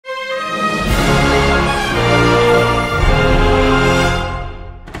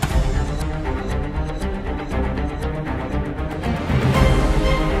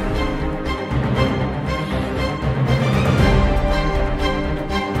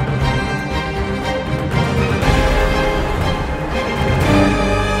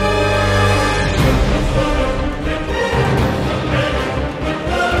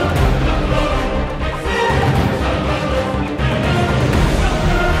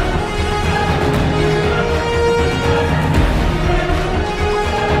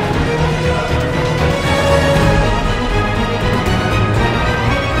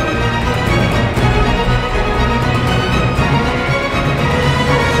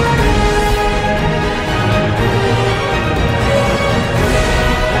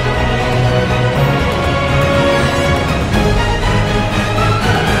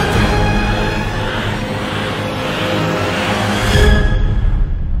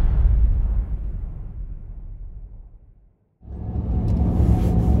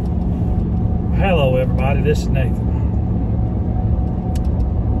everybody, this is Nathan.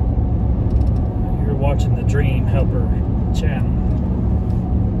 You're watching the Dream Helper channel.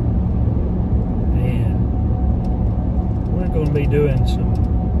 And we're going to be doing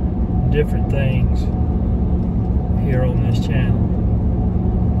some different things here on this channel.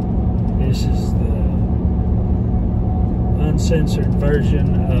 This is the uncensored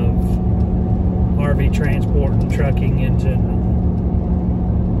version of RV transport and trucking in general.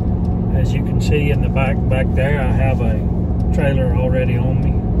 As you can see in the back there, I have a trailer already on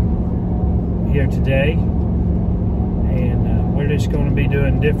me here today, and we're just going to be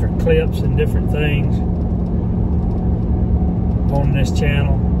doing different clips and different things on this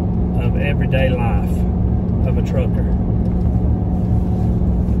channel of everyday life of a trucker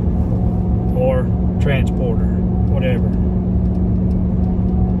or transporter, whatever.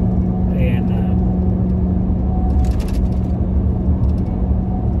 And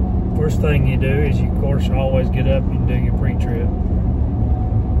first thing you do is you, of course, always get up and do your pre-trip.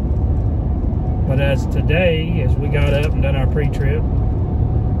 But as today, as we got up and done our pre-trip,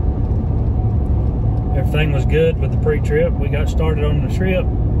 everything was good with the pre-trip. We got started on the trip.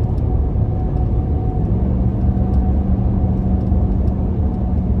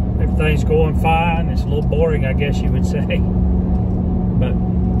 Everything's going fine. It's a little boring, I guess you would say. But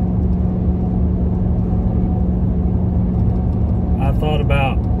I thought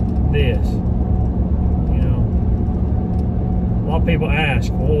about this. You know, a lot of people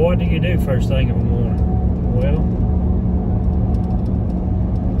ask, well, what do you do first thing in the morning? Well,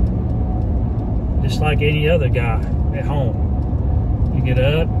 just like any other guy at home, you get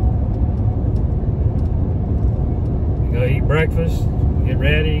up, you go eat breakfast, you get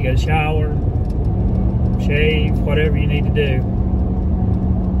ready, you go shower, shave, whatever you need to do,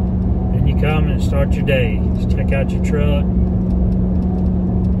 and you come and start your day. Just check out your truck,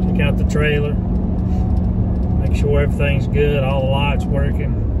 check out the trailer, make sure everything's good, all the lights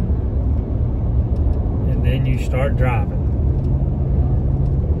working, and then you start driving.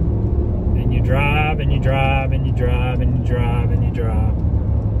 And you drive, and you drive, and you drive, and you drive, and you drive.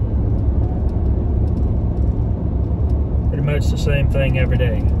 Pretty much the same thing every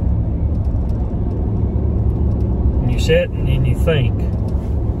day. And you sit and you think,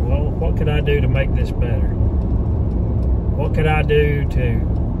 well, what could I do to make this better? What could I do to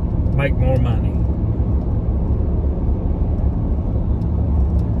make more money?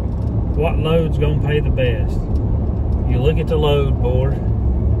 What load's gonna pay the best? You look at the load board,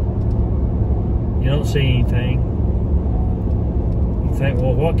 you don't see anything. You think,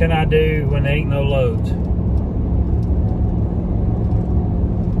 well, what can I do when there ain't no loads?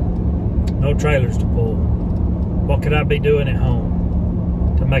 No trailers to pull. What could I be doing at home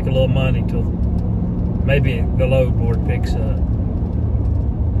to make a little money till maybe the load board picks up?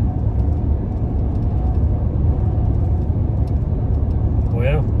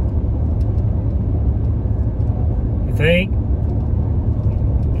 Well, you think,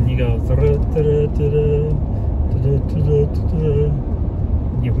 and you go,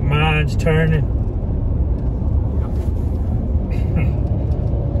 your mind's turning,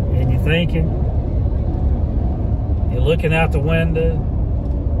 and you're thinking, you're looking out the window,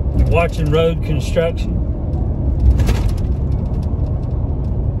 you're watching road construction,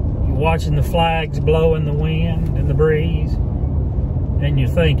 you're watching the flags blow in the wind and the breeze, and you're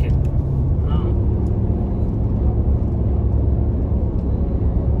thinking,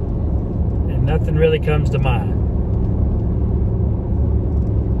 and nothing really comes to mind.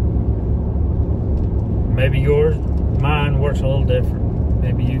 Maybe your mind works a little different.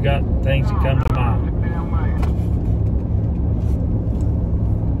 Maybe you got things that come to mind.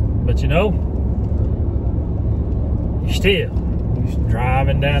 But you know, you're still just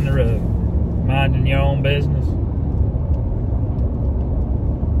driving down the road, minding your own business.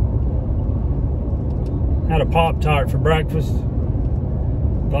 Had a Pop-Tart for breakfast,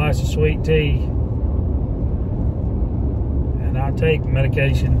 glass of sweet tea, and I take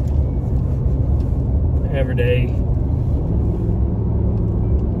medication every day.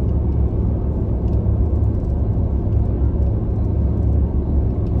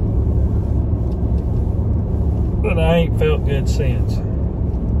 But I ain't felt good since.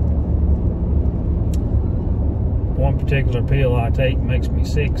 One particular pill I take makes me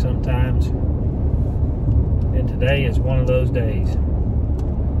sick sometimes, and today is one of those days.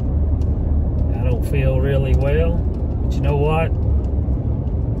 I don't feel really well, but you know what?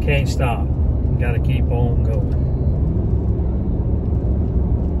 Can't stop. Got to keep on going.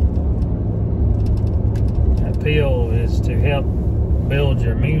 That pill is to help build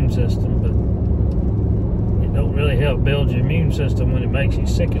your immune system, but it don't really help build your immune system when it makes you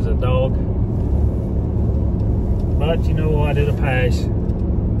sick as a dog. But you know what? It'll pass.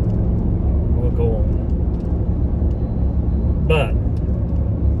 We'll go on. But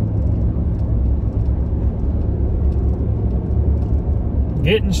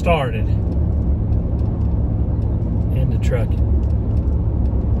getting started into trucking.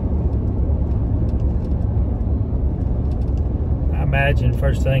 I imagine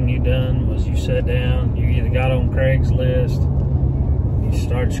first thing you done was you sat down, you either got on Craigslist, you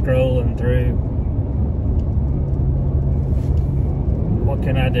started scrolling through. What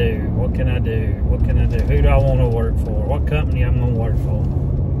can I do? What can I do? What can I do? Who do I want to work for? What company I'm going to work for?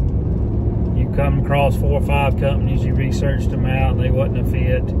 You come across 4 or 5 companies, you researched them out, and they wasn't a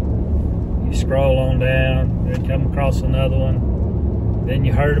fit. You scroll on down, then come across another one. Then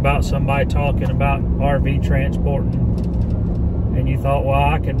you heard about somebody talking about RV transporting, and you thought, well,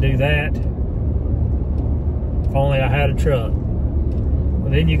 I could do that if only I had a truck.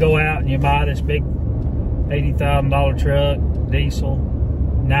 Well, then you go out and you buy this big $80,000 truck, diesel,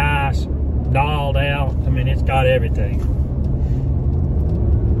 nice, dialed out. I mean, it's got everything.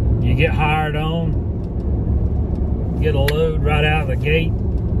 You get hired on, get a load right out of the gate,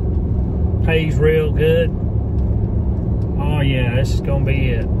 pays real good. Oh yeah, this is gonna be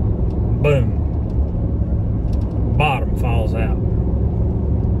it. Boom. Bottom falls out.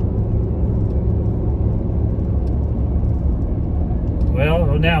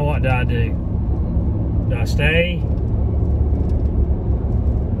 Well, now what do I do? Do I stay?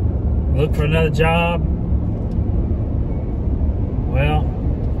 Look for another job? Well,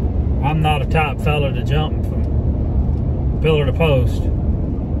 I'm not a type fella to jump from pillar to post,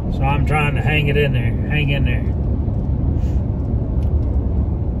 so I'm trying to hang in there.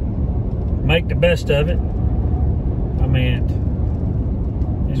 Make the best of it. I mean,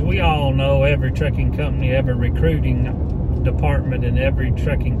 as we all know, every trucking company, every recruiting department in every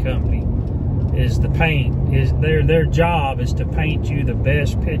trucking company is the paint. Their job is to paint you the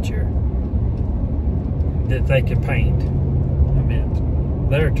best picture that they can paint. I mean,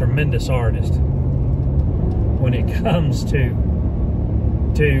 they're a tremendous artist when it comes to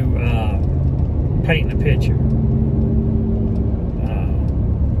painting a picture.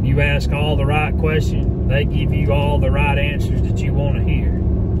 You ask all the right questions, they give you all the right answers that you want to hear.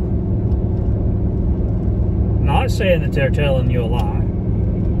 Not saying that they're telling you a lie.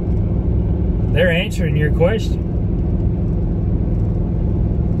 They're answering your question.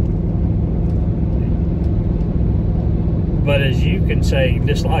 But as you can say,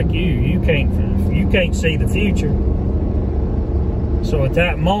 just like you can't see the future. So at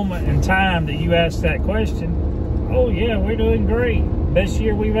that moment in time that you ask that question, oh yeah, we're doing great. Best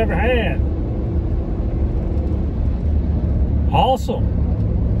year we've ever had. Awesome.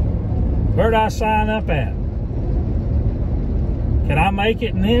 Where'd I sign up at? Can I make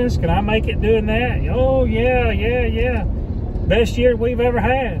it in this? Can I make it doing that? Oh yeah. Best year we've ever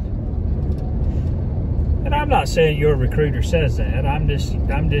had. And I'm not saying your recruiter says that. I'm just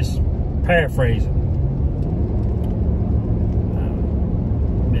paraphrasing.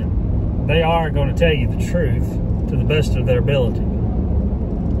 They are going to tell you the truth to the best of their ability.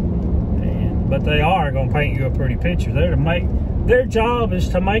 But they are going to paint you a pretty picture. Their job is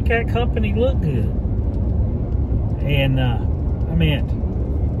to make that company look good. And I mean,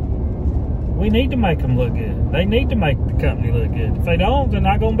 we need to make them look good. They need to make the company look good. If they don't, they're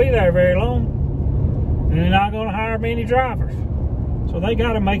not going to be there very long. And they're not going to hire many drivers. So they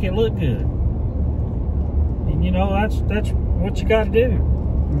got to make it look good. And you know, that's what you got to do.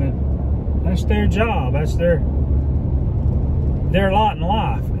 I mean, that's their job. That's their lot in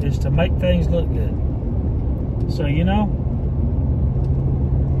life, is to make things look good. So, you know,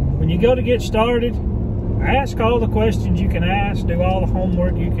 when you go to get started, ask all the questions you can ask, do all the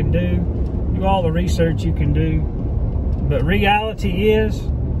homework you can do all the research you can do. But reality is,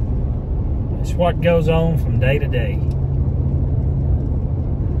 it's what goes on from day to day.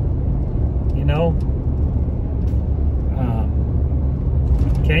 You know,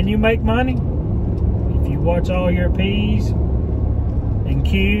 can you make money? If you watch all your P's and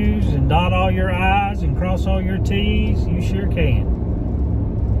Q's and dot all your I's and cross all your T's, you sure can.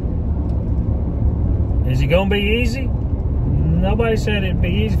 Is it going to be easy? Nobody said it'd be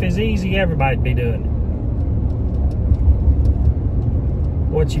easy. If it's easy, everybody'd be doing it.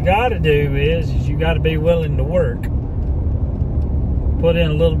 What you got to do is you got to be willing to work. Put in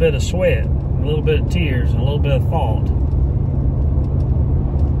a little bit of sweat, a little bit of tears, and a little bit of thought.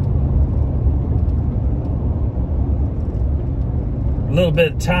 A little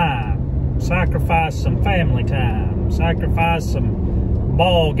bit of time. Sacrifice some family time. Sacrifice some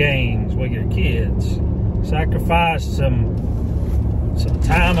ball games with your kids. Sacrifice some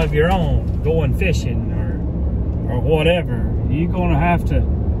time of your own, going fishing or whatever, you're going to have to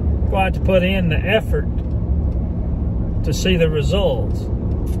put in the effort to see the results.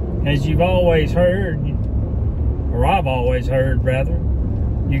 As you've always heard, or I've always heard rather,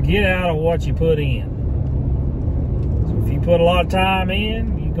 you get out of what you put in. So if you put a lot of time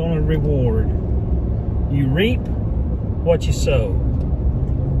in, you're going to reward. You reap what you sow.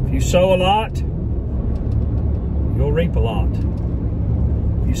 If you sow a lot, you'll reap a lot.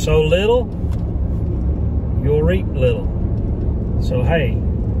 If you sow little, you'll reap little. So hey,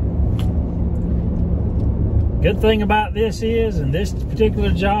 good thing about this is, in this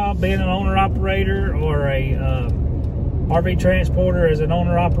particular job, being an owner-operator or a RV transporter as an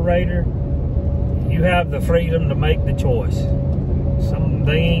owner-operator, you have the freedom to make the choice.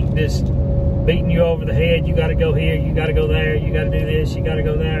 They ain't just beating you over the head. You got to go here, you got to go there, you got to do this, you got to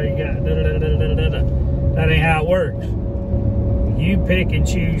go there, you got da-da-da-da-da-da-da. That ain't how it works. You pick and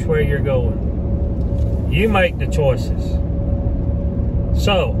choose where you're going. You make the choices.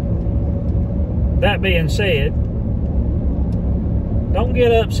 So, that being said, don't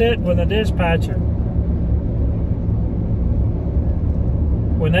get upset with a dispatcher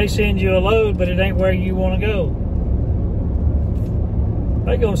when they send you a load, but it ain't where you want to go.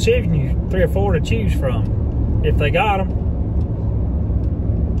 They're going to send you 3 or 4 to choose from, if they got them.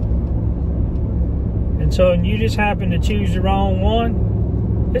 And so you just happen to choose the wrong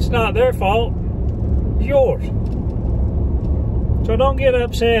one, it's not their fault, it's yours. So don't get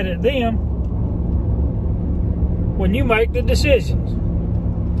upset at them when you make the decisions.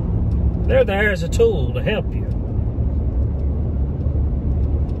 They're there as a tool to help you.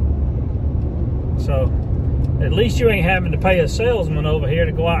 So at least you ain't having to pay a salesman over here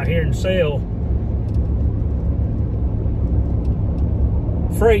to go out here and sell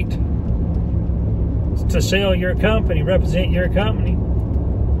freight to sell your company, represent your company.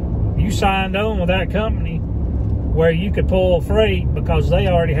 You signed on with that company where you could pull freight because they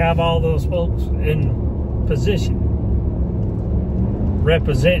already have all those folks in position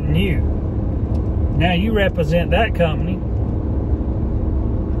representing you. Now you represent that company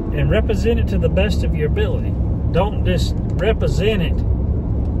and represent it to the best of your ability. Don't just represent it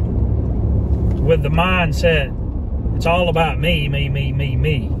with the mindset, it's all about me, me, me, me,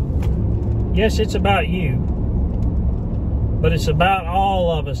 me. Yes, it's about you, but it's about all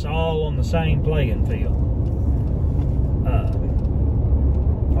of us, all on the same playing field.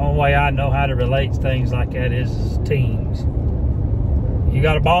 The only way I know how to relate to things like that is teams. You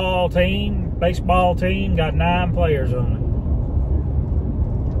got a ball team, baseball team, got 9 players on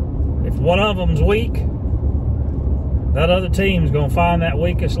it. If one of them's weak, that other team's going to find that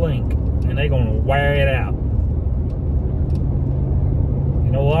weakest link, and they're going to wear it out.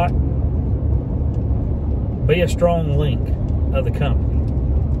 You know what? Be a strong link of the company.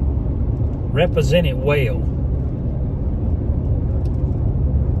 Represent it well.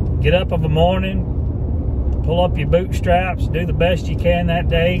 Get up of a morning, pull up your bootstraps, do the best you can that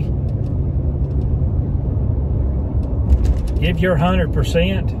day. Give your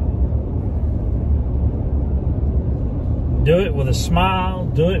 100%. Do it with a smile,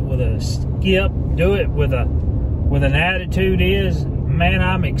 do it with a skip, do it with an attitude is, man,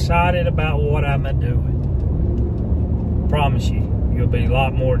 I'm excited about what I'm doing. I promise you, you'll be a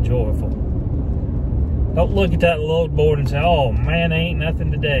lot more joyful. Don't look at that load board and say, oh man, ain't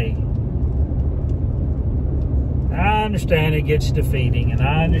nothing today. I understand it gets defeating, and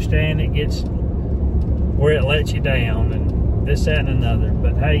I understand it gets where it lets you down, and this, that, and another.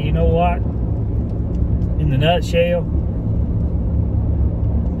 But hey, you know what? In the nutshell,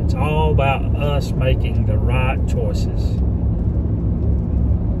 it's all about us making the right choices.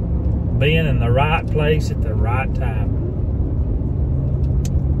 Being in the right place at the right time.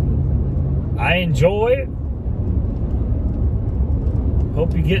 I enjoy it.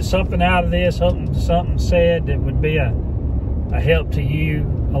 Hope you get something out of this, something said that would be a help to you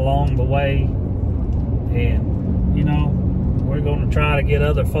along the way. And, you know, we're going to try to get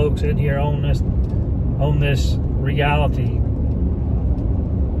other folks in here on this reality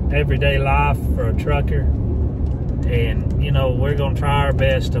everyday life for a trucker, and you know, we're going to try our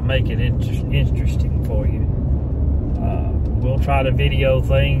best to make it interesting for you. We'll try to video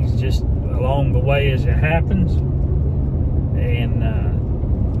things just along the way as it happens, and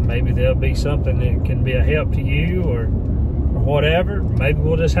maybe there'll be something that can be a help to you or whatever. Maybe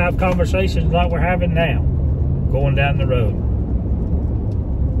we'll just have conversations like we're having now, going down the road,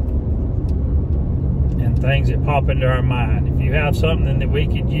 and things that pop into our mind. If you have something that we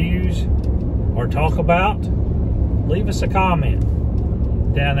could use or talk about, leave us a comment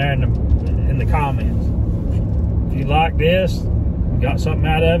down there in the comments. If you like this, you got something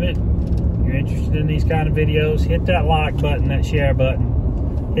out of it, you're interested in these kind of videos, hit that like button, that share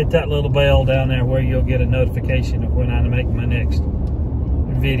button, hit that little bell down there where you'll get a notification of when I make my next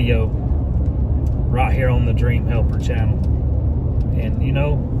video right here on the Dream Helper channel. And you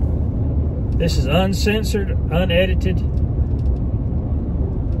know, this is uncensored, unedited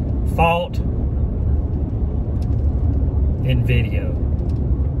thought in video.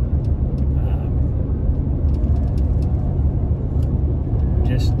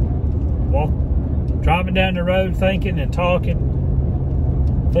 Just driving down the road, thinking and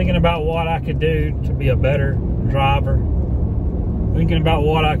talking, thinking about what I could do to be a better driver, thinking about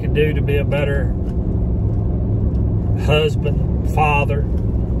what I could do to be a better husband, father. I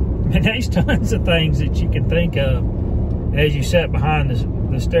mean, there's tons of things that you can think of as you sat behind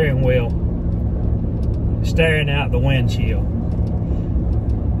the steering wheel, staring out the windshield.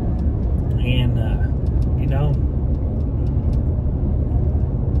 And, you know,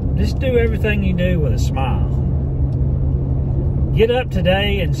 just do everything you do with a smile. Get up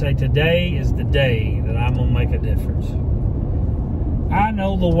today and say, today is the day that I'm going to make a difference. I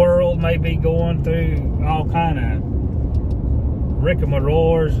know the world may be going through all kind of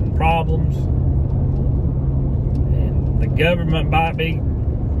rigmaroles and problems. And the government might be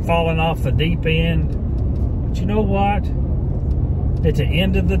falling off the deep end. But you know what? At the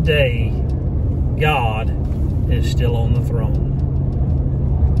end of the day, God is still on the throne.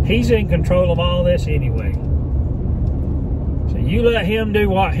 He's in control of all this anyway. So you let him do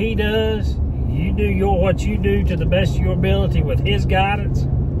what he does. You do what you do to the best of your ability with his guidance.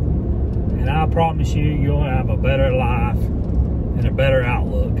 And I promise you, you'll have a better life and a better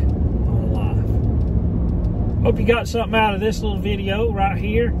outlook on life. Hope you got something out of this little video right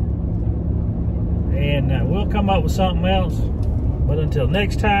here. And we'll come up with something else. But until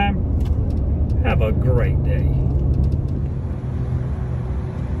next time, have a great day.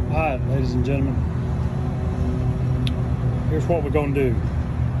 All right, ladies and gentlemen, here's what we're going to do.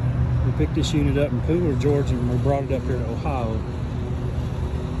 We picked this unit up in Pooler, Georgia, and we brought it up here to Ohio.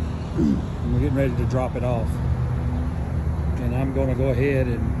 And we're getting ready to drop it off. And I'm going to go ahead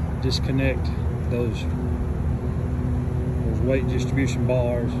and disconnect those weight distribution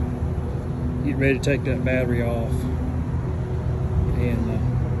bars. Get ready to take that battery off and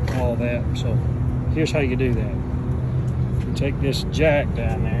all that. So here's how you do that. You take this jack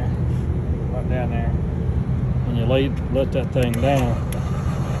down there, right down there, and you let that thing down,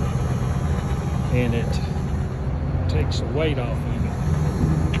 and it takes the weight off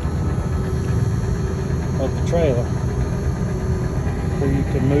of the trailer, where you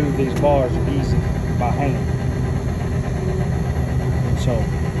can move these bars easy by hand. And so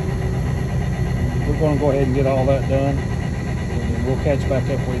we're going to go ahead and get all that done, and then we'll catch back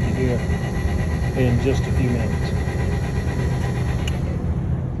up with you here in just a few minutes.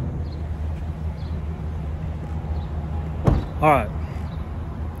 All right,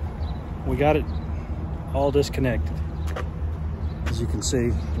 we got it all disconnected. As you can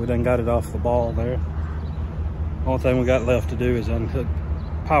see, we done got it off the ball there. Only thing we got left to do is unhook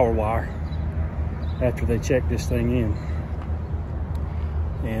power wire after they check this thing in.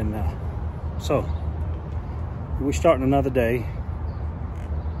 And so we're starting another day.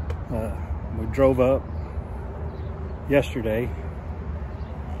 We drove up yesterday.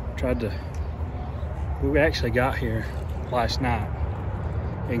 We actually got here last night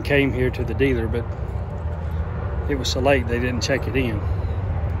and came here to the dealer, but it was so late they didn't check it in.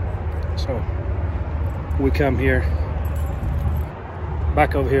 So we come here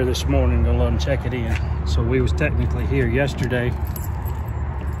back over here this morning to let them check it in. So we was technically here yesterday,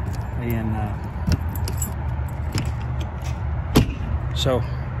 and so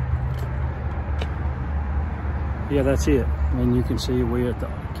yeah, that's it. And you can see we're at the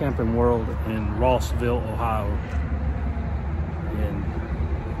Camping World in Rossville, Ohio. And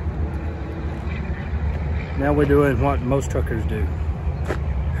now we're doing what most truckers do.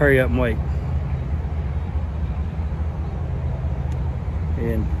 Hurry up and wait.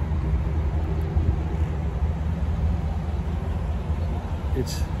 And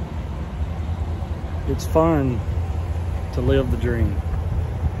it's fun to live the dream.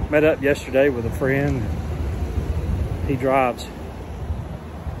 Met up yesterday with a friend. He drives.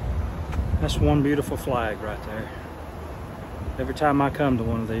 That's one beautiful flag right there. Every time I come to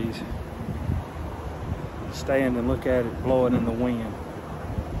one of these, stand and look at it blowing in the wind.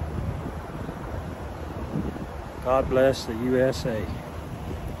 God bless the USA.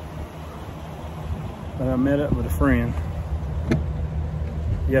 But I met up with a friend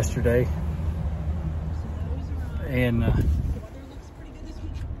yesterday, and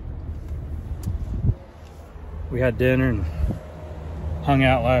we had dinner and hung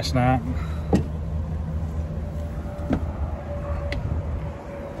out last night.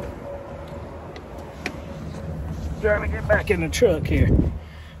 trying to get back in the truck here.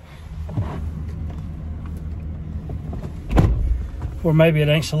 Or maybe it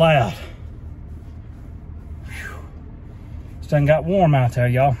ain't so loud. It's done got warm out there,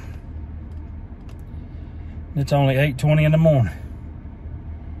 y'all. It's only 8:20 in the morning.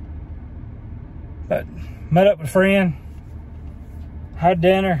 But met up with a friend, had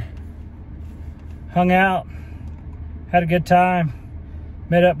dinner, hung out, had a good time.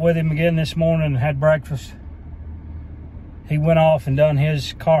 Met up with him again this morning and had breakfast. He went off and done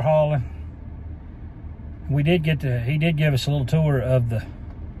his car hauling. He did give us a little tour of the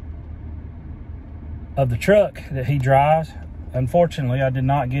truck that he drives. Unfortunately, I did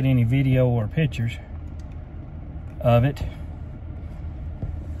not get any video or pictures of it.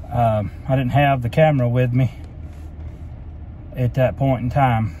 I didn't have the camera with me at that point in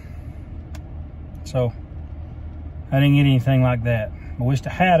time, so I didn't get anything like that. I wished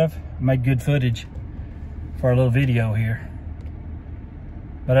I had have made good footage for a little video here,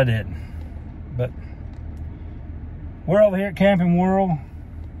 but I didn't. But we're over here at Camping World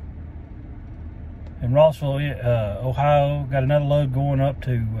in Rossville, Ohio. Got another load going up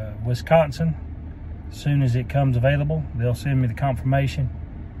to Wisconsin. As soon as it comes available, they'll send me the confirmation.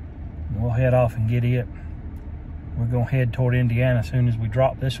 We'll head off and get it. We're gonna head toward Indiana as soon as we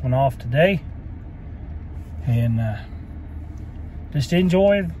drop this one off today. And just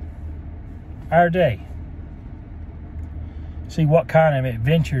enjoy our day. See what kind of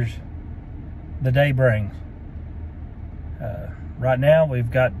adventures the day brings. Right now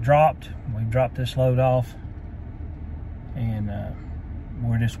we've dropped this load off, and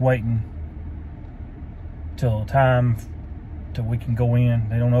we're just waiting till we can go in.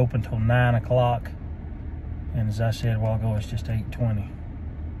 They don't open till 9 o'clock, and as I said a while ago, it's just 8:20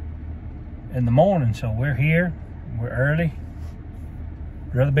 in the morning. So we're here, we're early.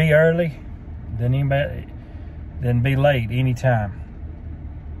 Rather be early than be late anytime.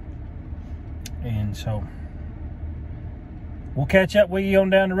 And so we'll catch up with you on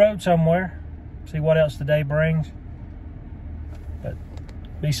down the road somewhere, see what else the day brings. But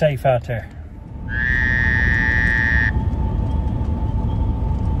be safe out there.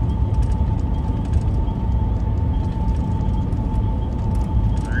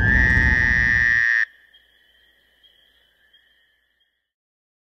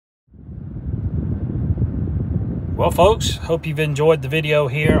 Well, folks, hope you've enjoyed the video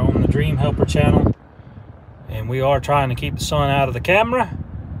here on the Dream Helper channel. And we are trying to keep the sun out of the camera.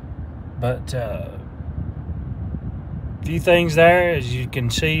 But a few things there, as you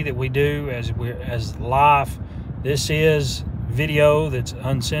can see, that we do as live. This is video that's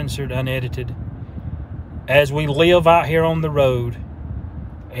uncensored, unedited, as we live out here on the road.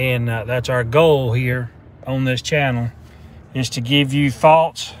 And that's our goal here on this channel, is to give you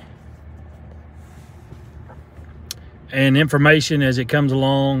thoughts and information as it comes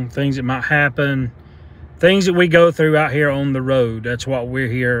along, things that might happen, things that we go through out here on the road. That's what we're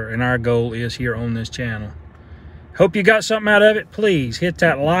here, and our goal is here on this channel. Hope you got something out of it. Please hit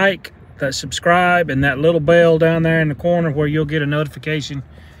that like, that subscribe, and that little bell down there in the corner where you'll get a notification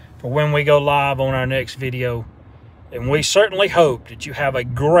for when we go live on our next video. And we certainly hope that you have a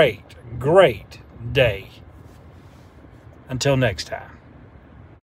great, great day. Until next time.